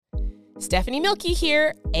Stephanie Milky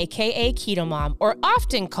here, aka KetoMOM, or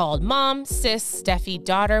often called mom, sis, Steffi,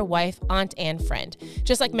 daughter, wife, aunt, and friend.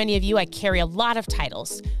 Just like many of you, I carry a lot of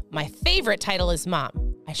titles. My favorite title is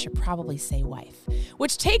mom. I should probably say wife,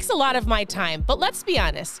 which takes a lot of my time. But let's be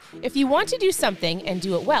honest, if you want to do something and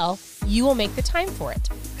do it well, you will make the time for it.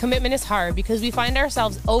 Commitment is hard because we find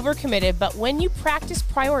ourselves overcommitted, but when you practice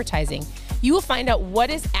prioritizing, you will find out what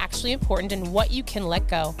is actually important and what you can let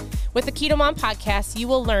go. With the KetoMOM podcast, you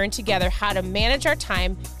will learn together how to manage our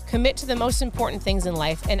time, commit to the most important things in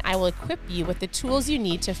life, and I will equip you with the tools you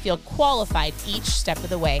need to feel qualified each step of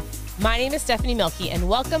the way. My name is Stephanie Milky, and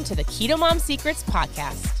welcome to the KetoMOM Secrets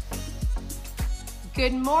podcast.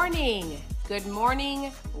 Good morning. Good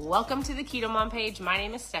morning. Welcome to the KetoMOM page. My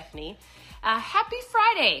name is Stephanie. Happy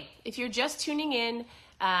Friday. If you're just tuning in,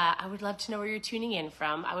 I would love to know where you're tuning in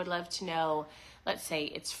from. I would love to know, let's say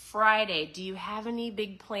it's Friday. Do you have any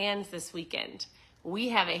big plans this weekend? We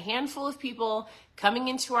have a handful of people coming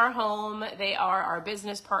into our home. They are our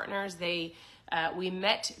business partners. We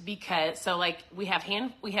met because, we have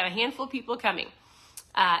a handful of people coming.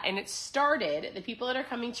 And it started, the people that are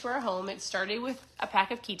coming to our home, it started with a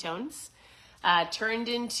pack of ketones, turned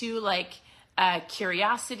into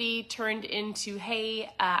curiosity, turned into, hey,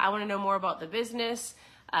 I want to know more about the business,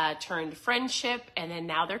 turned friendship, and then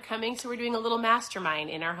now they're coming. So we're doing a little mastermind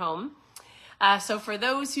in our home. So for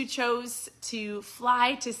those who chose to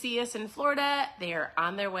fly to see us in Florida, they are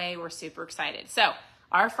on their way. We're super excited. So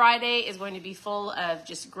our Friday is going to be full of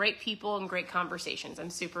just great people and great conversations. I'm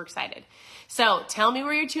super excited. So tell me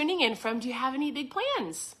where you're tuning in from. Do you have any big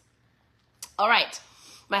plans? All right.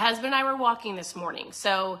 My husband and I were walking this morning.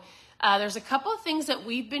 So there's a couple of things that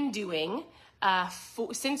we've been doing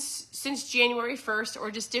since January 1st,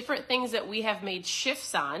 or just different things that we have made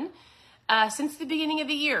shifts on since the beginning of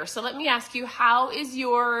the year. So let me ask you, how is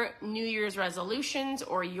your New Year's resolutions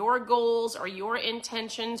or your goals or your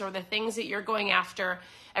intentions or the things that you're going after?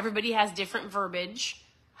 Everybody has different verbiage.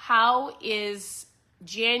 How is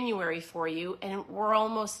January for you? And we're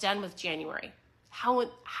almost done with January. How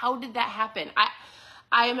did that happen?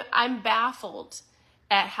 I'm baffled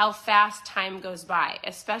at how fast time goes by,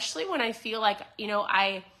 especially when I feel like,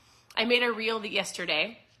 I made a reel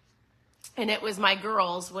yesterday, and it was my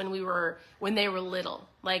girls when they were little.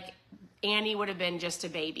 Like Annie would have been just a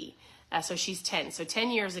baby. So she's 10. So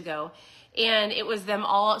 10 years ago. And it was them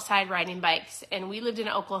all outside riding bikes. And we lived in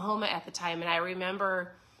Oklahoma at the time. And I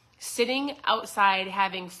remember sitting outside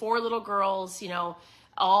having 4 little girls,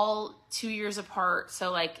 all 2 years apart.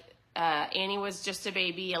 So Annie was just a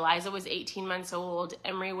baby. Eliza was 18 months old.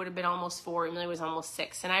 Emery would have been almost 4. Emily was almost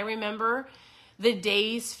 6. And I remember the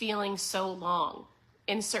days feeling so long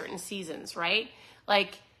in certain seasons, right?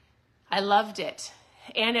 I loved it.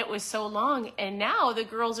 And it was so long. And now the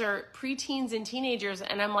girls are preteens and teenagers.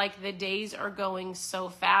 And I'm like, the days are going so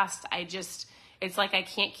fast. It's like I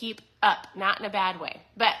can't keep up, not in a bad way.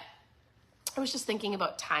 But I was just thinking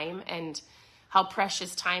about time and how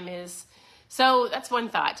precious time is. So that's one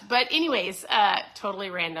thought. But anyways, totally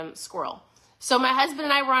random squirrel. So my husband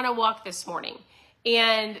and I were on a walk this morning.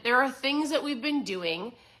 And there are things that we've been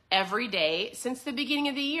doing every day since the beginning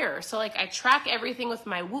of the year. So I track everything with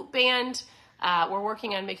my Whoop band. We're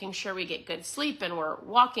working on making sure we get good sleep, and we're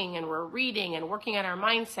walking and we're reading and working on our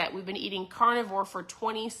mindset. We've been eating carnivore for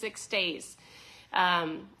 26 days.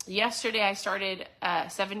 Yesterday I started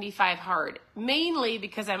 75 hard, mainly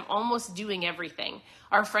because I'm almost doing everything.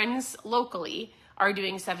 Our friends locally are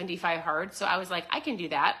doing 75 hard. So I was like, I can do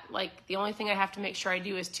that. The only thing I have to make sure I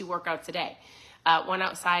do is 2 workouts a day, one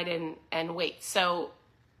outside and weights. So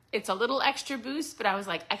it's a little extra boost, but I was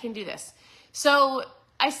like, I can do this. So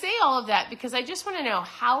I say all of that because I just want to know,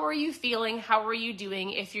 how are you feeling? How are you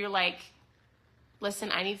doing? If you're like,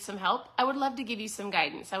 listen, I need some help, I would love to give you some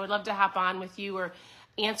guidance. I would love to hop on with you or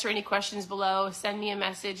answer any questions below, send me a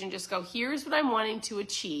message and just go, here's what I'm wanting to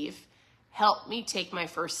achieve. Help me take my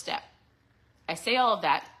first step. I say all of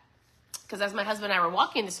that because as my husband and I were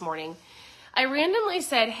walking this morning, I randomly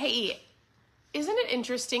said, hey, isn't it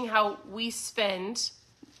interesting how we spend,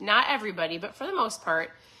 not everybody, but for the most part,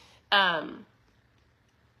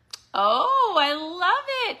 oh, I love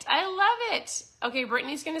it. I love it. Okay,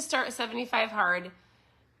 Brittany's going to start 75 hard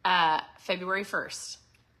February 1st.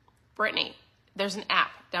 Brittany, there's an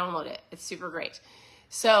app. Download it. It's super great.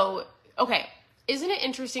 So, okay, isn't it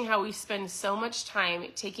interesting how we spend so much time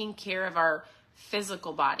taking care of our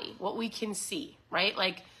physical body, what we can see, right?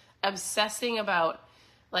 Obsessing about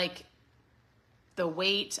the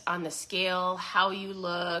weight on the scale, how you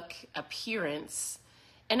look, appearance.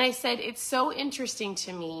 And I said, it's so interesting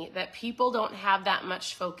to me that people don't have that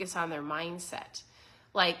much focus on their mindset.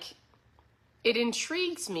 It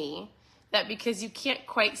intrigues me that because you can't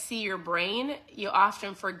quite see your brain, you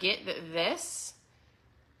often forget that this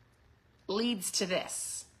leads to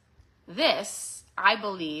this. This, I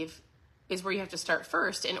believe, is where you have to start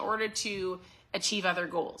first in order to achieve other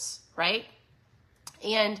goals, right?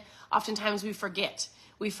 And oftentimes we forget.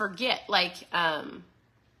 We forget, like,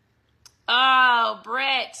 oh,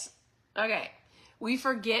 Britt. Okay. We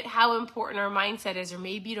forget how important our mindset is, or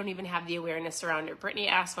maybe you don't even have the awareness around it. Brittany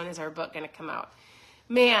asked, when is our book going to come out?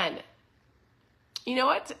 Man, you know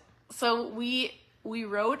what? So we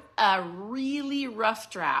wrote a really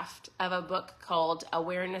rough draft of a book called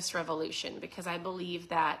Awareness Revolution, because I believe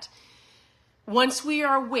that once we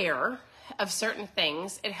are aware of certain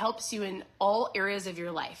things, it helps you in all areas of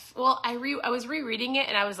your life. Well, I was rereading it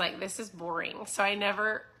and I was like, this is boring. So I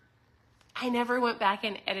never went back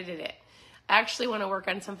and edited it. I actually want to work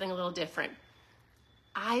on something a little different.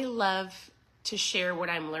 I love to share what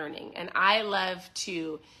I'm learning, and I love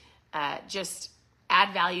to just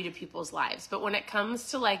add value to people's lives. But when it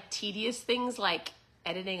comes to like tedious things like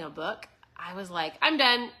editing a book, I was like, I'm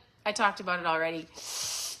done. I talked about it already.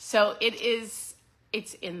 So it's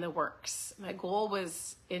in the works. My goal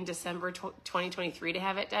was in December 2023 to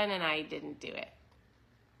have it done, and I didn't do it.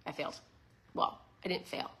 I failed. Well, I didn't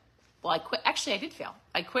fail. Well, I quit. Actually, I did fail.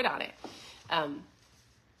 I quit on it.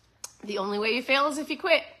 The only way you fail is if you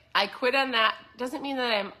quit. I quit on that. Doesn't mean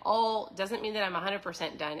that I'm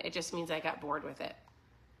 100% done. It just means I got bored with it.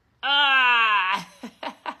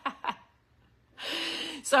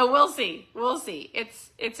 So we'll see. We'll see.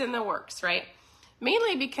 It's in the works, right?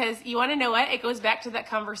 Mainly because you want to know what? It goes back to that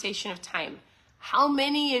conversation of time. How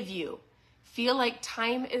many of you feel like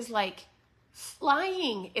time is like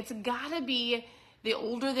flying? It's gotta be the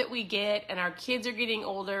older that we get and our kids are getting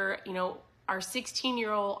older, you know, our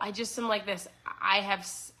 16-year-old, I just am like this. I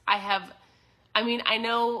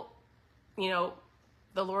know, you know,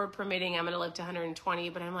 the Lord permitting, I'm going to live to 120,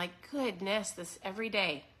 but I'm like, goodness, this every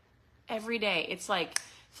day, it's like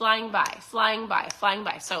flying by.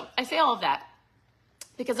 So I say all of that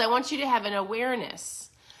because I want you to have an awareness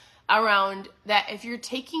around that. If you're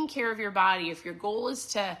taking care of your body, if your goal is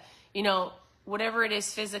to, you know, whatever it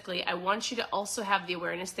is physically, I want you to also have the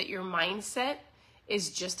awareness that your mindset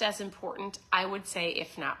is just as important, I would say,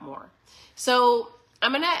 if not more. So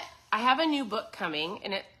I have a new book coming,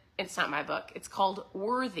 and it's not my book. It's called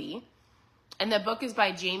Worthy, and the book is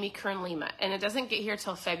by Jamie Kern-Lima, and it doesn't get here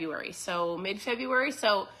till February, so mid-February.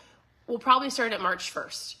 So we'll probably start at March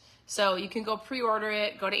 1st. So you can go pre-order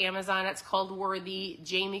it, go to Amazon. It's called Worthy,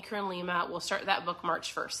 Jamie Kern-Lima. We'll start that book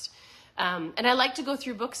March 1st. And I like to go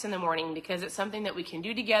through books in the morning because it's something that we can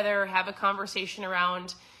do together, have a conversation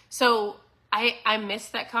around. So I miss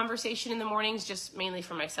that conversation in the mornings, just mainly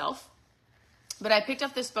for myself. But I picked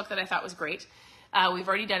up this book that I thought was great. We've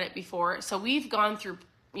already done it before. So we've gone through,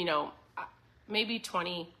 you know, maybe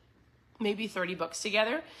 20, maybe 30 books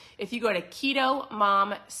together. If you go to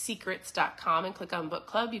KetoMomSecrets.com and click on book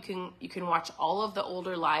club, you can watch all of the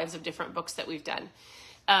older lives of different books that we've done.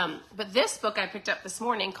 But this book I picked up this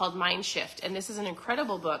morning called Mind Shift, and this is an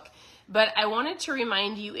incredible book. But I wanted to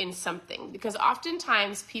remind you in something, because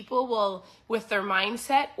oftentimes people will, with their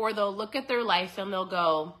mindset, or they'll look at their life and they'll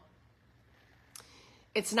go,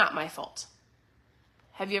 it's not my fault.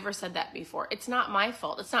 Have you ever said that before? It's not my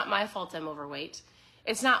fault. It's not my fault I'm overweight.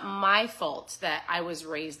 It's not my fault that I was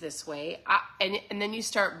raised this way. And then you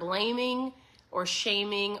start blaming or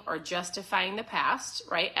shaming or justifying the past,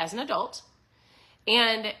 right, as an adult.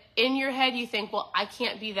 And in your head, you think, well, I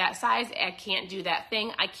can't be that size. I can't do that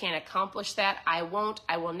thing. I can't accomplish that. I won't.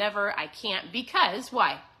 I will never. I can't. Because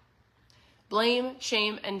why? Blame,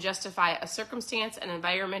 shame, and justify a circumstance, an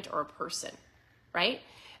environment, or a person, right?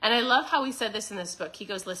 And I love how he said this in this book. He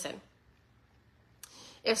goes, listen,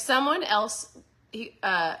 if someone else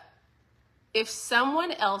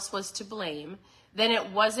was to blame, then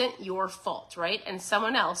it wasn't your fault, right? And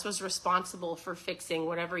someone else was responsible for fixing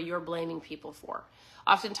whatever you're blaming people for.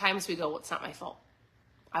 Oftentimes we go, well, it's not my fault.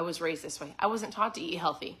 I was raised this way. I wasn't taught to eat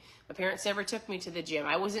healthy. My parents never took me to the gym.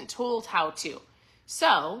 I wasn't told how to.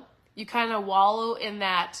 So you kind of wallow in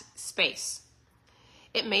that space.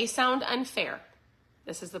 It may sound unfair.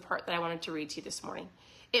 This is the part that I wanted to read to you this morning.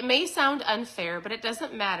 It may sound unfair, but it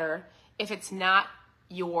doesn't matter if it's not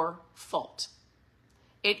your fault.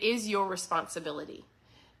 It is your responsibility.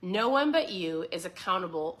 No one but you is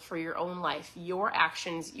accountable for your own life, your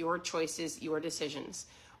actions, your choices, your decisions.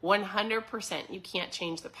 100%, you can't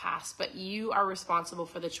change the past, but you are responsible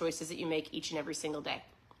for the choices that you make each and every single day,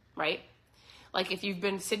 right? Like if you've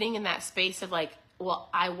been sitting in that space of like, well,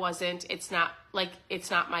 I wasn't, it's not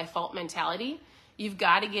my fault mentality, you've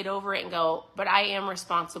got to get over it and go, but I am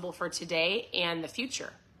responsible for today and the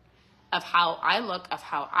future. of how I look, of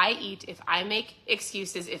how I eat, if I make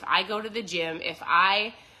excuses, if I go to the gym, if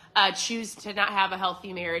I choose to not have a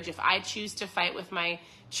healthy marriage, if I choose to fight with my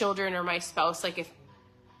children or my spouse, like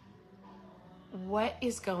what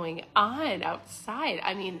is going on outside?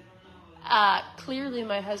 I mean, clearly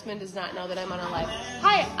my husband does not know that I'm on a live.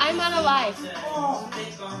 Hi, I'm on a live.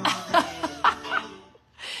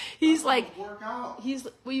 He's like, well,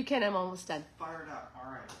 you can, I'm almost done. Fired up,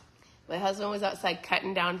 all right. My husband was outside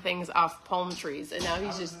cutting down things off palm trees, and now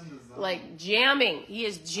he's just like jamming. He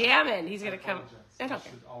is jamming. He's going to come. I don't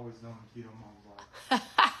care. Should always know in KetoMOM life.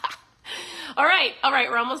 All right,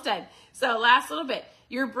 we're almost done. So last little bit.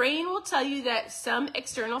 Your brain will tell you that some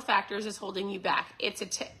external factors is holding you back.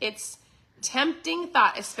 It's tempting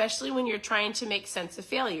thought, especially when you're trying to make sense of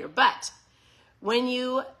failure. But when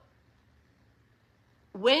you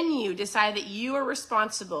decide that you are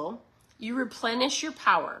responsible, you replenish your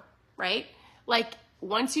power, right? Like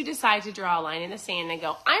once you decide to draw a line in the sand and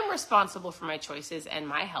go, I'm responsible for my choices and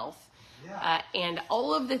my health, and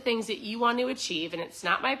all of the things that you want to achieve, and it's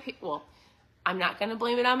not I'm not going to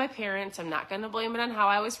blame it on my parents. I'm not going to blame it on how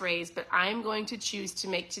I was raised, but I'm going to choose to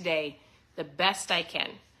make today the best I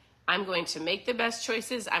can. I'm going to make the best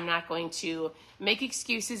choices. I'm not going to make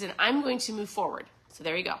excuses, and I'm going to move forward. So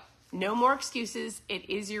there you go. No more excuses. It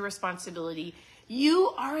is your responsibility.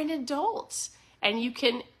 You are an adult, and you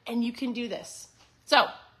can do this. So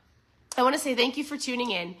I want to say thank you for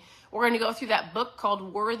tuning in. We're going to go through that book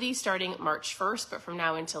called Worthy starting March 1st, but from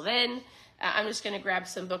now until then, I'm just going to grab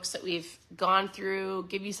some books that we've gone through,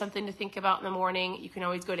 give you something to think about in the morning. You can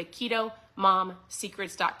always go to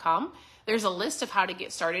KetoMomSecrets.com. There's a list of how to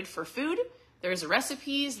get started for food. There's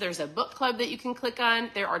recipes. There's a book club that you can click on.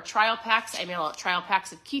 There are trial packs. I mail out trial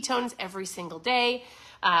packs of ketones every single day.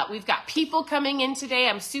 We've got people coming in today.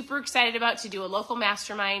 I'm super excited about to do a local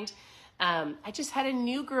mastermind. I just had a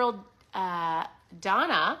new girl,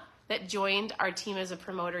 Donna, that joined our team as a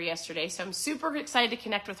promoter yesterday. So I'm super excited to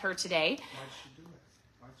connect with her today. Why'd she do it?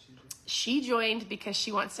 She joined because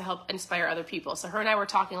she wants to help inspire other people. So her and I were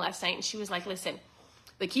talking last night, and she was like, listen,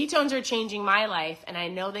 the ketones are changing my life, and I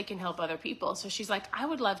know they can help other people. So she's like, I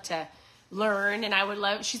would love to learn, and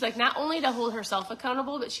she's like, not only to hold herself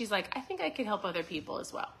accountable, but she's like, I think I could help other people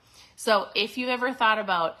as well. So if you've ever thought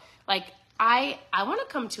about, like, I want to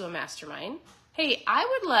come to a mastermind. Hey, I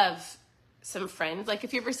would love some friends. Like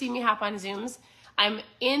if you ever see me hop on Zooms, I'm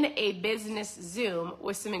in a business Zoom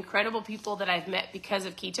with some incredible people that I've met because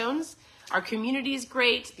of ketones. Our community is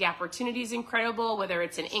great. The opportunity is incredible, whether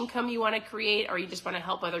it's an income you want to create or you just want to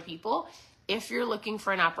help other people. If you're looking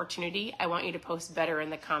for an opportunity, I want you to post better in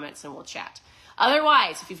the comments and we'll chat.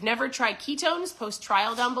 Otherwise, if you've never tried ketones, post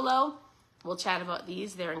trial down below. We'll chat about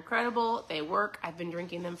these. They're incredible. They work. I've been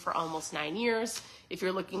drinking them for almost 9 years. If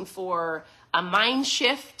you're looking for a mind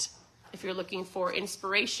shift, if you're looking for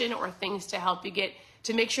inspiration or things to help you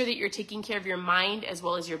to make sure that you're taking care of your mind as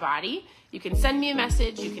well as your body, you can send me a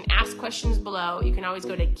message. You can ask questions below. You can always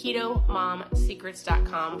go to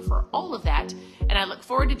KetoMomSecrets.com for all of that. And I look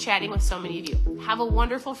forward to chatting with so many of you. Have a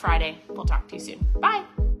wonderful Friday. We'll talk to you soon. Bye.